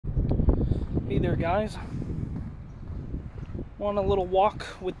Hey there guys, on a little walk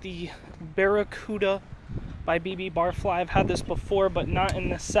with the Barracuda by BBbarfly. I've had this before, but not in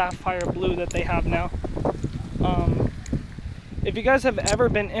the Sapphire blue that they have now. If you guys have ever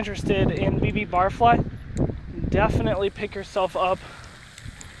been interested in BBbarfly, definitely pick yourself up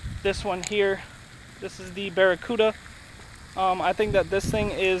this one here. This is the Barracuda. I think that this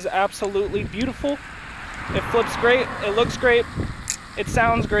thing is absolutely beautiful. It flips great, it looks great, it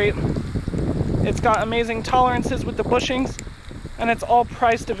sounds great. It's got amazing tolerances with the bushings, and it's all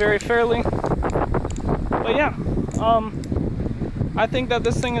priced very fairly. But yeah, I think that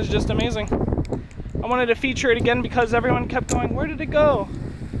this thing is just amazing. I wanted to feature it again because everyone kept going, where did it go?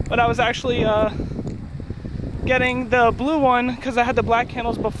 But I was actually getting the blue one because I had the black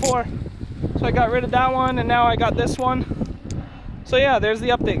handles before. So I got rid of that one, and now I got this one. So yeah, there's the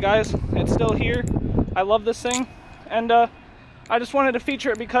update, guys. It's still here. I love this thing, and I just wanted to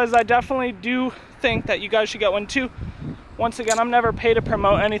feature it because I definitely do think that you guys should get one too. Once again, I'm never paid to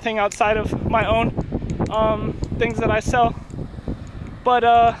promote anything outside of my own things that I sell. But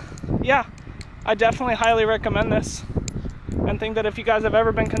yeah, I definitely highly recommend this, and think that if you guys have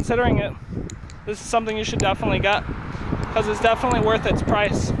ever been considering it, this is something you should definitely get, because it's definitely worth its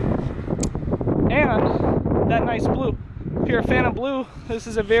price. And that nice blue. If you're a fan of blue, this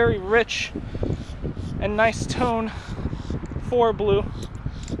is a very rich and nice tone for blue.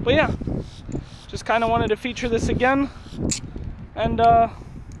 But yeah, just kind of wanted to feature this again and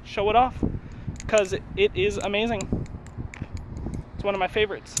show it off because it is amazing. It's one of my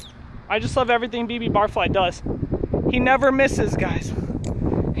favorites. I just love everything BBbarfly does. He never misses, guys.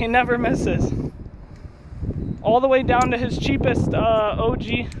 He never misses. All the way down to his cheapest OG.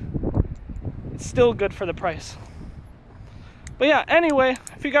 It's still good for the price. But yeah, anyway,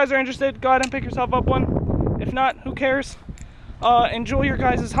 if you guys are interested, go ahead and pick yourself up one. If not, who cares? Enjoy your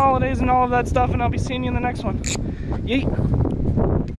guys' holidays and all of that stuff, and I'll be seeing you in the next one. Yeet.